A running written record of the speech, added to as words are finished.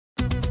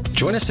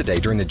Join us today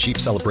during the Jeep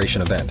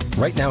Celebration event.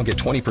 Right now, get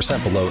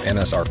 20% below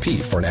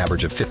MSRP for an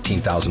average of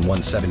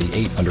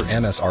 $15,178 under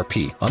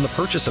MSRP on the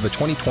purchase of a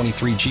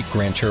 2023 Jeep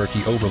Grand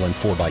Cherokee Overland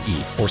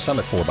 4xE or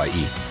Summit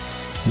 4xE.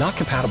 Not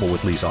compatible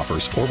with lease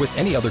offers or with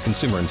any other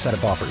consumer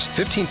incentive offers.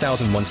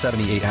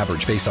 $15,178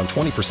 average based on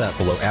 20%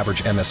 below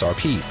average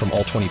MSRP from all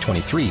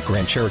 2023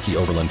 Grand Cherokee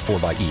Overland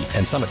 4xE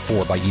and Summit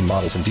 4xE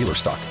models in dealer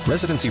stock.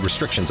 Residency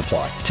restrictions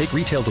apply. Take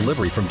retail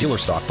delivery from dealer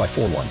stock by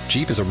 4/1.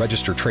 Jeep is a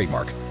registered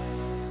trademark.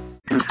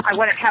 I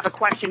want to have a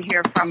question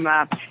here from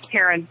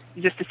Heron,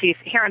 just to see if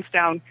Heron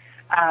Stone,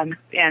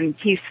 and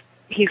he's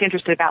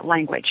interested about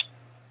language.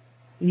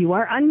 You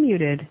are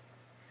unmuted.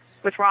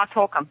 With Ross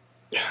Holcomb.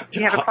 Do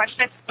you have a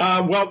question?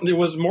 Well, it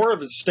was more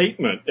of a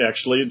statement,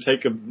 actually. It'd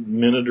take a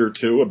minute or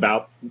two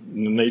about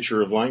the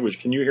nature of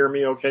language. Can you hear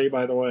me okay,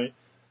 by the way?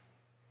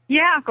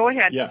 Yeah, go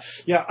ahead.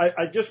 Yeah.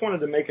 I just wanted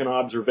to make an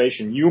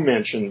observation. You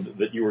mentioned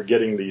that you were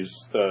getting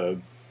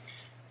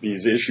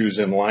these issues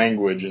in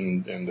language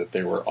and that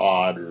they were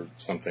odd or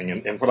something.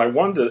 And what I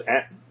wanted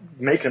to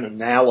make an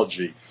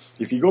analogy.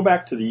 If you go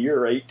back to the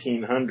year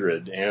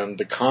 1800 and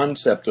the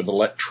concept of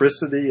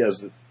electricity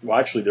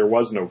actually there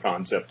was no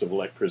concept of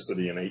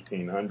electricity in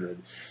 1800,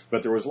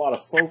 but there was a lot of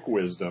folk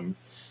wisdom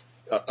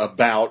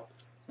about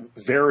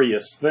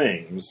various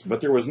things, but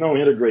there was no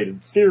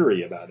integrated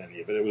theory about any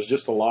of it. It was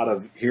just a lot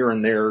of here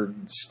and there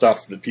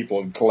stuff that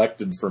people had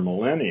collected for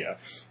millennia,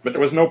 but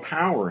there was no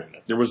power in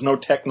it. There was no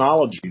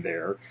technology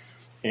there.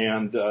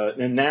 And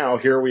now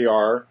here we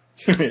are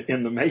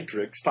in the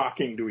Matrix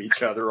talking to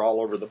each other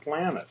all over the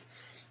planet.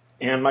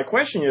 And my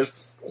question is,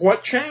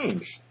 what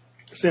changed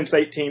since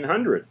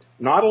 1800?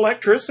 Not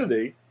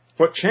electricity.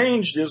 What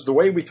changed is the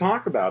way we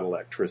talk about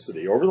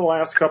electricity. Over the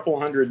last couple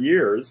hundred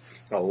years,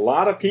 a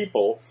lot of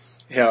people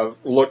have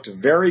looked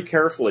very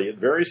carefully at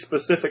very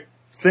specific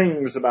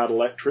things about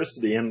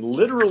electricity and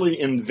literally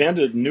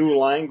invented new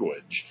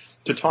language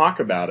to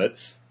talk about it,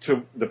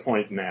 to the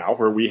point now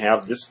where we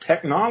have this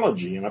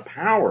technology and a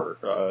power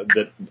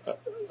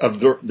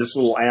this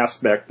little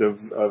aspect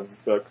of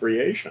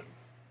creation.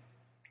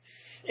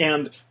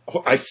 And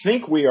I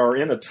think we are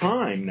in a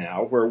time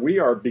now where we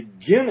are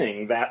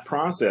beginning that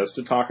process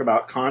to talk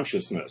about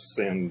consciousness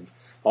and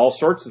all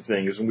sorts of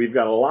things. And we've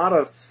got a lot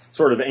of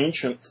sort of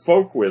ancient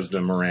folk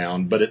wisdom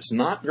around, but it's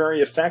not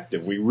very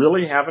effective. We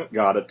really haven't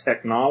got a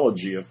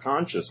technology of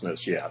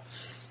consciousness yet.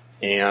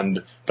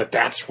 But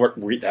that's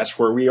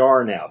where we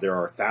are now. There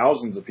are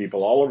thousands of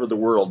people all over the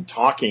world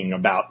talking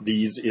about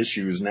these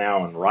issues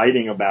now and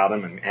writing about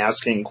them and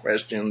asking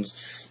questions.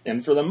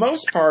 And for the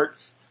most part,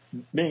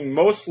 being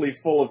mostly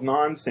full of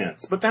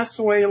nonsense. But that's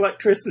the way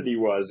electricity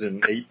was in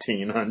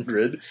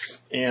 1800.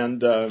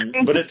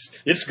 But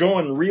it's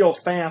going real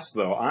fast,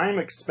 though. I'm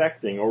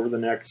expecting over the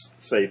next,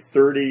 say,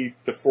 30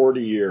 to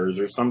 40 years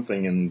or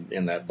something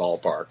in that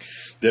ballpark,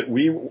 that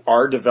we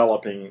are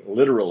developing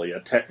literally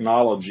a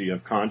technology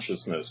of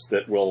consciousness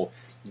that will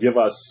give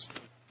us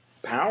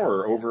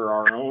power over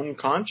our own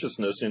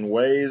consciousness in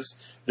ways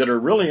that are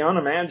really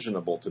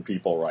unimaginable to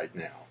people right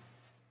now.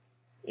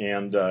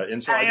 And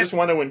so I just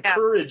want to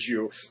encourage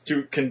you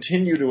to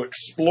continue to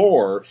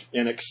explore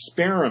and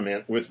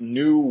experiment with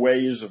new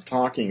ways of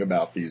talking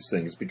about these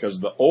things, because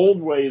the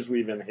old ways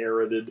we've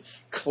inherited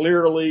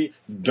clearly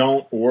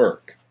don't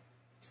work.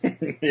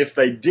 If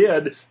they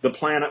did, the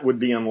planet would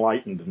be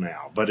enlightened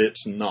now, but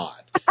it's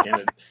not.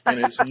 And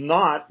it's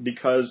not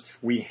because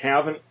we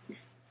haven't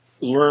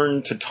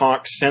learned to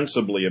talk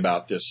sensibly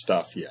about this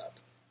stuff yet.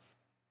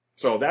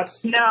 So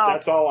that's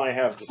all I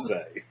have to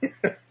say.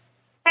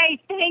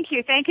 Hey, thank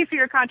you. Thank you for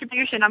your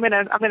contribution. I'm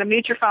gonna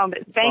mute your phone,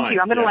 but thank you.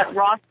 I'm gonna let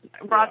Ross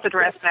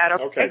address that.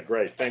 Okay,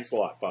 great. Thanks a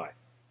lot. Bye.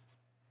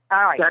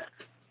 All right.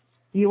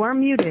 You are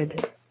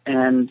muted.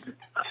 And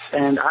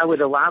I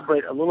would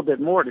elaborate a little bit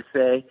more to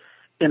say,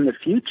 in the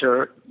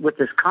future, with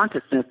this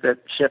consciousness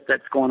shift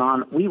that's going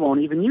on, we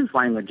won't even use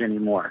language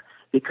anymore,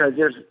 because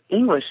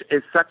English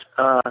is such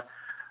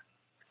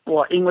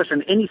English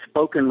and any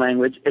spoken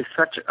language is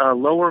such a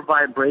lower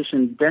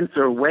vibration,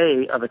 denser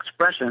way of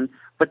expression,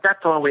 but that's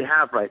all we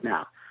have right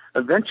now.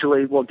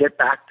 Eventually, we'll get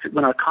back to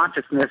when our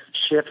consciousness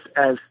shifts,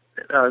 as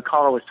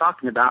caller was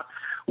talking about,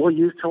 we'll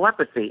use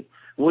telepathy.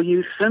 We'll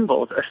use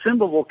symbols. A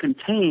symbol will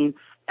contain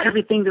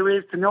everything there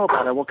is to know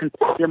about it. It will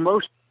contain the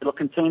emotion. It will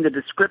contain the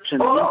description,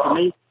 the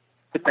information,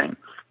 everything.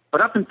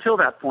 But up until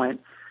that point,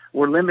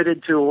 we're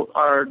limited to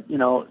our,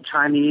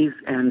 Chinese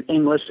and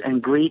English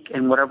and Greek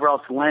and whatever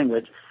else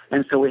language.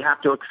 And so we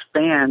have to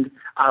expand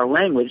our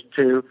language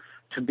to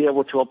be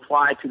able to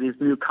apply to these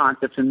new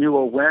concepts and new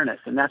awareness.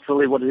 And that's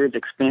really what it is,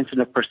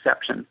 expansion of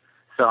perception.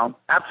 So,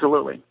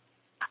 absolutely.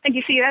 And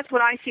you see, that's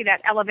what I see,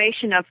 that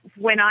elevation of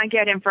when I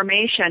get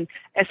information,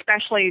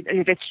 especially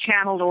if it's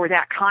channeled or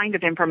that kind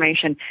of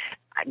information,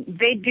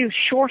 they do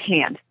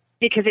shorthand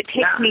because it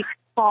takes me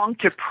long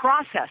to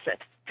process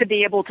it, to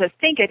be able to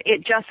think it.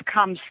 It just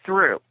comes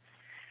through.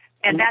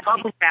 And that's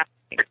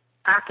fascinating.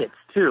 Packets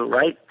too,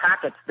 right?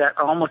 Packets that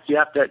almost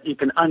you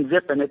can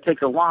unzip, and it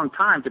takes a long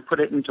time to put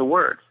it into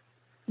words.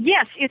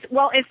 Yes, it's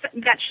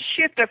that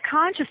shift of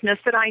consciousness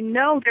that I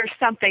know there's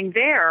something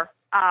there,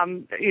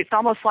 it's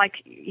almost like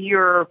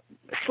you're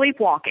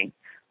sleepwalking,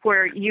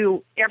 where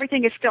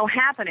everything is still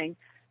happening,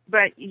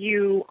 but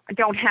you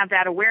don't have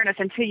that awareness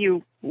until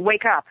you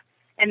wake up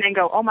and then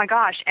go, oh my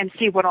gosh, and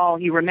see what all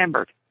you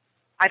remembered.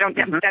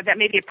 That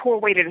may be a poor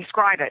way to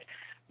describe it,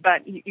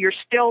 but you're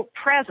still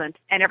present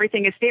and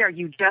everything is there.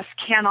 You just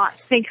cannot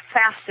think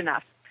fast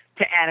enough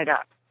to add it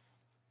up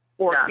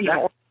or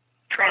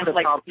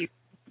translate what you've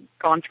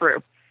gone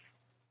through.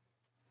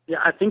 Yeah,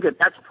 I think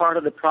that's part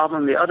of the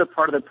problem. The other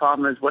part of the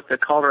problem is what the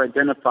caller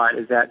identified,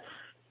 is that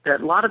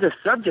a lot of the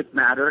subject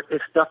matter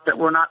is stuff that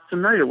we're not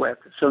familiar with.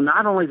 So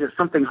not only is it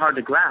something hard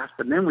to grasp,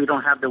 but then we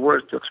don't have the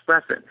words to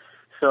express it.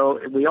 So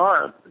we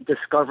are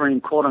discovering,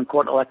 quote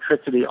unquote,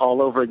 electricity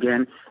all over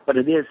again, but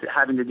it is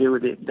having to do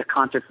with the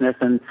consciousness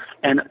and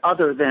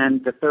other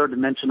than the third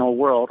dimensional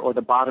world or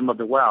the bottom of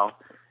the well,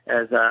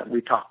 as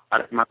we talked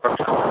about in my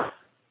program.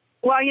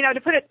 Well,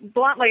 to put it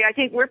bluntly, I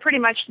think we're pretty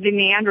much the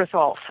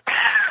Neanderthals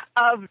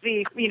of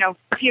the,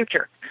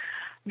 future,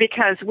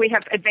 because we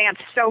have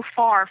advanced so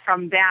far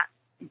from that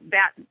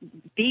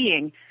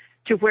being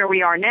to where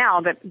we are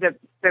now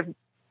that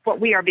what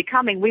we are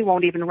becoming, we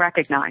won't even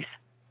recognize.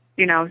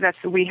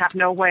 We have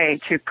no way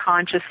to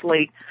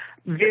consciously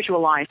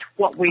visualize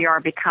what we are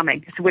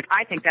becoming. So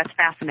I think that's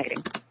fascinating.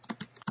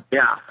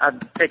 Yeah,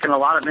 I've taken a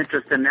lot of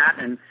interest in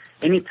that, and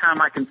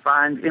anytime I can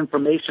find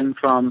information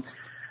from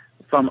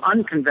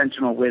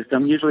unconventional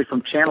wisdom, usually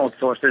from channeled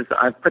sources,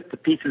 I've put the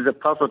pieces of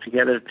puzzle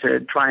together to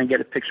try and get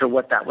a picture of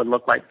what that would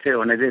look like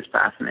too, and it is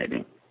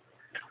fascinating.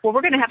 Well,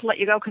 we're going to have to let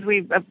you go because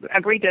we've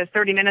agreed to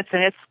 30 minutes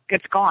and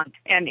it's gone.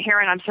 And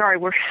Heron, I'm sorry,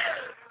 we're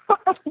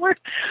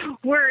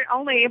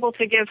only able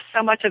to give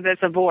so much of this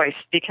a voice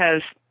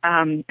because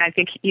I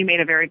think you made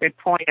a very good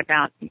point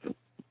about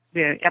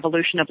the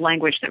evolution of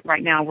language that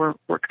right now we're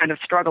kind of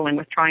struggling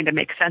with trying to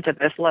make sense of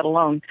this, let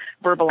alone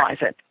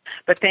verbalize it.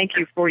 But thank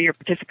you for your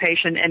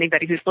participation.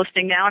 Anybody who's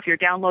listening now, if you're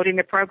downloading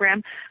the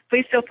program,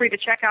 please feel free to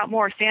check out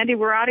more. Sandy,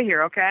 we're out of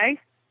here, okay?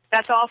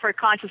 That's all for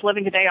Conscious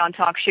Living today on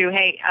TalkShoe.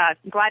 Hey,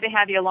 glad to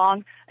have you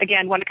along.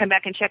 Again, want to come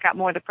back and check out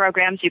more of the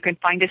programs, you can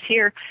find us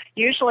here,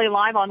 usually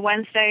live on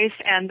Wednesdays,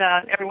 and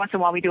every once in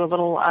a while we do a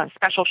little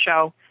special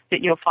show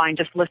that you'll find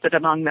just listed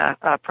among the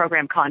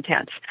program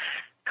contents.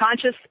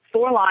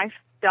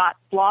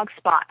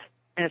 Conscious4life.blogspot,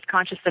 and it's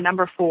conscious the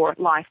number 4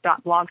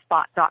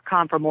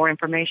 life.blogspot.com for more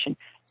information.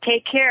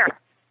 Take care.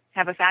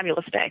 Have a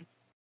fabulous day.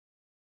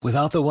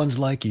 Without the ones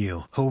like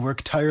you, who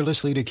work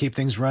tirelessly to keep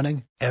things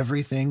running,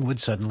 everything would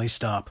suddenly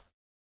stop.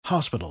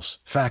 Hospitals,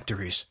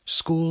 factories,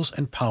 schools,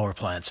 and power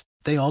plants,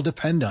 they all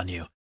depend on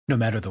you. No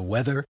matter the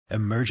weather,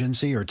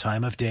 emergency, or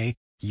time of day,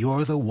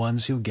 you're the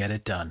ones who get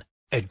it done.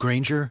 At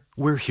Grainger,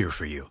 we're here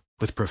for you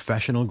with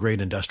professional-grade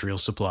industrial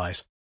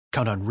supplies.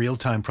 Count on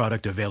real-time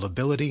product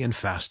availability and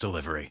fast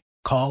delivery.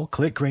 Call,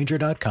 click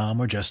Grainger.com,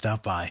 or just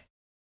stop by.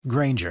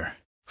 Grainger,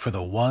 for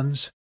the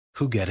ones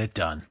who get it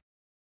done.